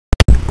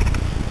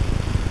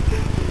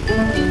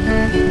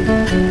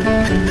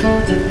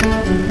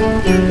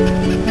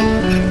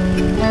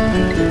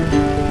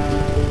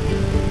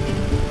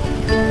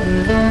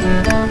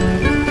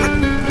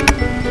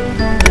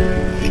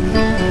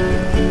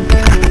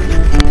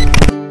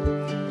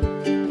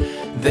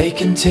They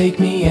can take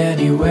me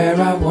anywhere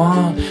I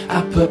want.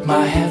 I put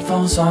my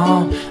headphones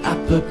on, I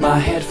put my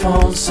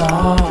headphones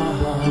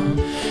on.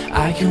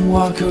 I can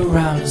walk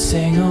around and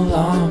sing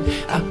along.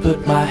 I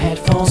put my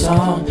headphones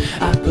on,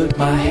 I put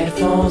my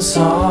headphones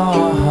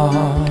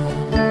on.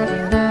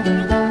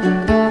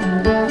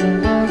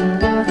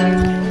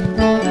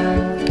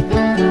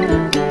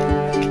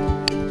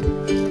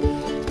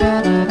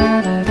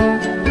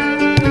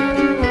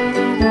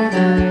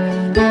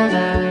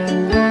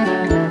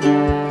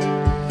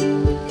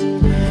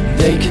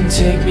 They can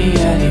take me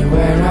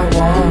anywhere I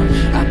want.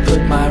 I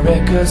put my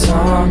records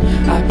on,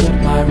 I put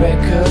my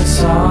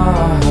records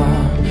on.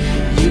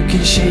 You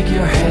can shake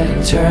your head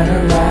and turn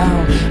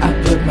around. I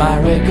put my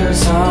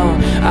records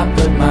on, I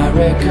put my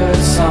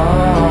records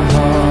on.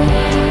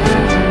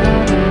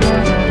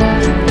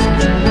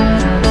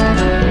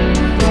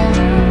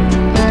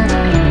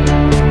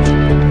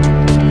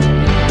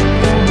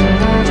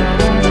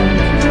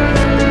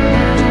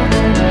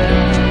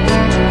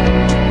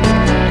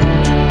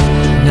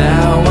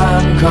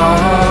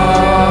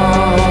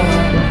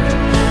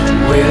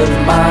 With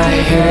my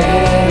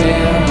head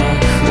in a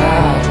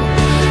cloud,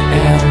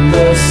 and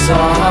the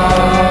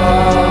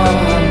songs,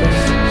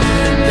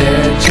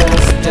 they're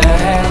just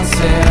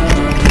dancing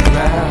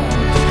around.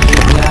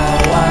 Now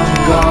I'm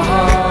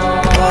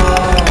gone,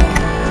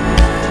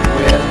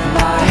 with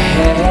my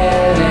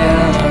head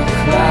in a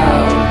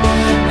cloud,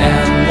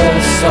 and the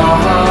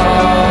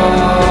songs,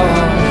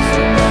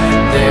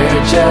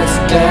 they're just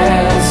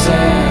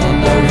dancing